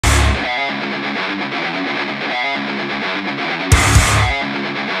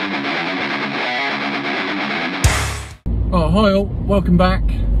Oh, hi all, welcome back.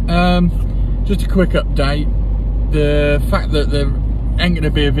 Just a quick update. The fact that there ain't going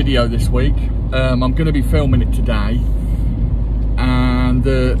to be a video this week, I'm going to be filming it today, and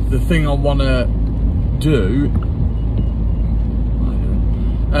the thing I want to do,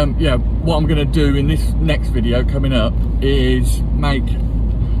 what I'm going to do in this next video coming up is make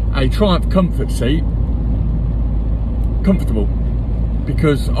a Triumph comfort seat comfortable,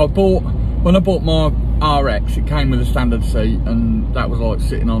 because when I bought my RX, it came with a standard seat, and that was like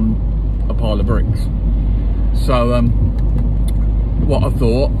sitting on a pile of bricks. So what I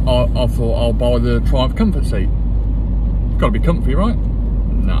thought I'll buy the Triumph comfort seat. It's got to be comfy, right?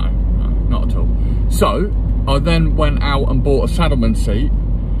 No, not at all. So I then went out and bought a Saddleman seat,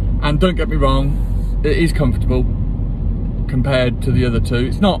 and don't get me wrong, it is comfortable compared to the other two.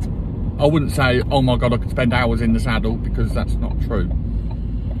 It's not, I wouldn't say, oh my god, I could spend hours in the saddle, because that's not true.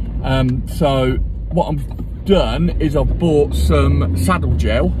 So what I've done is I've bought some saddle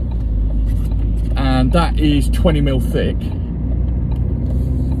gel, and that is 20mm thick,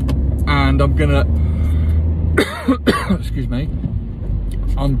 and I'm gonna excuse me,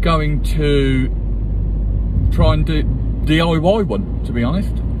 I'm going to try and do DIY one, to be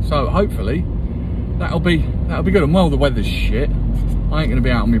honest. So hopefully that'll be good. And while the weather's shit, I ain't gonna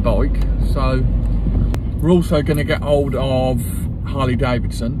be out on my bike, so we're also gonna get hold of Harley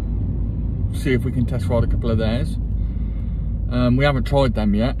Davidson, see if we can test ride a couple of theirs. We haven't tried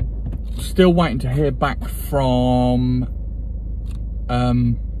them yet. Still waiting to hear back from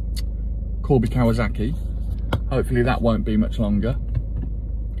Corby Kawasaki. Hopefully that won't be much longer.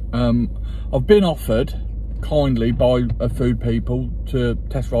 I've been offered kindly by a few people to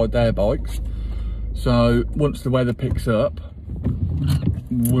test ride their bikes, so once the weather picks up,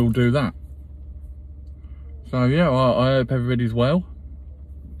 we'll do that. So yeah, I hope everybody's well.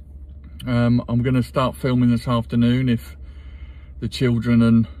 I'm going to start filming this afternoon if the children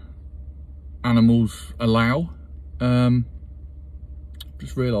and animals allow.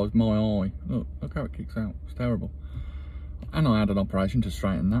 Just realised my eye, look how it kicks out, it's terrible. And I had an operation to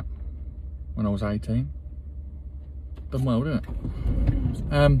straighten that when I was 18. Done well, didn't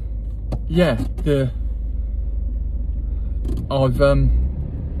it? Yeah, I've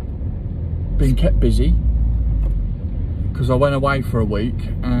been kept busy because I went away for a week,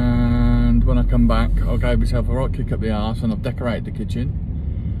 and when I come back I gave myself a right kick up the arse, and I've decorated the kitchen.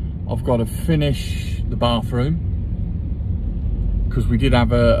 I've got to finish the bathroom because we did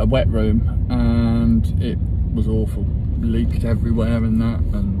have a wet room and it was awful, leaked everywhere and that,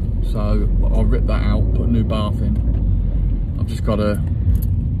 and so I ripped that out, put a new bath in. I've just got to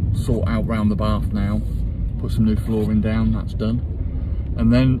sort out round the bath now, put some new flooring down, that's done,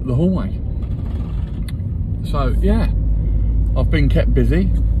 and then the hallway. So yeah, I've been kept busy.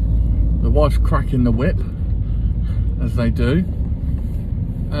 The wife's cracking the whip, as they do.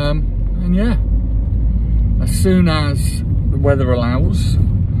 And yeah, as soon as the weather allows,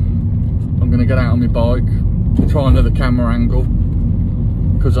 I'm going to get out on my bike, try another camera angle,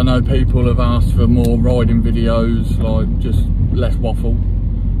 because I know people have asked for more riding videos, like just less waffle.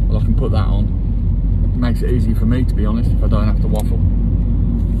 Well, I can put that on. It makes it easy for me, to be honest, if I don't have to waffle.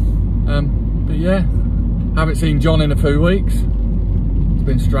 But yeah, haven't seen John in a few weeks. It's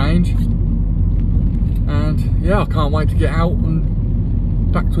been strange, and yeah, I can't wait to get out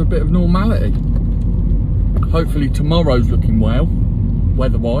and back to a bit of normality. Hopefully tomorrow's looking well,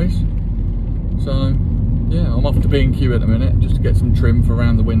 weather-wise. So yeah, I'm off to B&Q at the minute just to get some trim for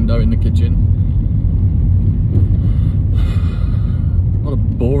around the window in the kitchen. What a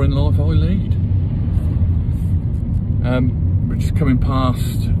boring life I lead. We're just coming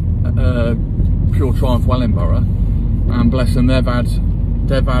past Pure Triumph Wellingborough, and bless them, they've had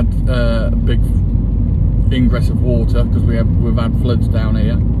a big ingress of water because we've had floods down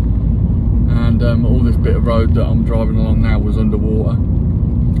here, and all this bit of road that I'm driving along now was underwater,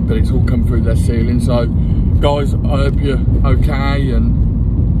 but it's all come through their ceiling. So guys, I hope you're okay,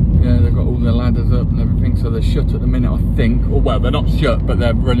 and yeah, they've got all their ladders up and everything, so they're shut at the minute, I think, or well, they're not shut, but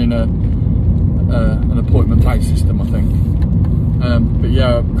they're running an appointment-based system, I think. But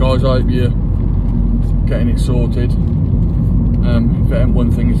yeah guys, I hope you're getting it sorted. If it ain't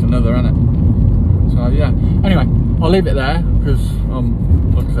one thing, it's another, isn't it? So yeah, anyway, I'll leave it there because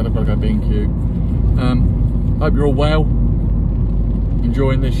like I said, I've got to go B&Q. Hope you're all well,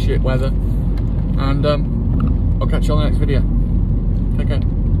 enjoying this shit weather, and I'll catch you on the next video. Take care,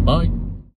 bye.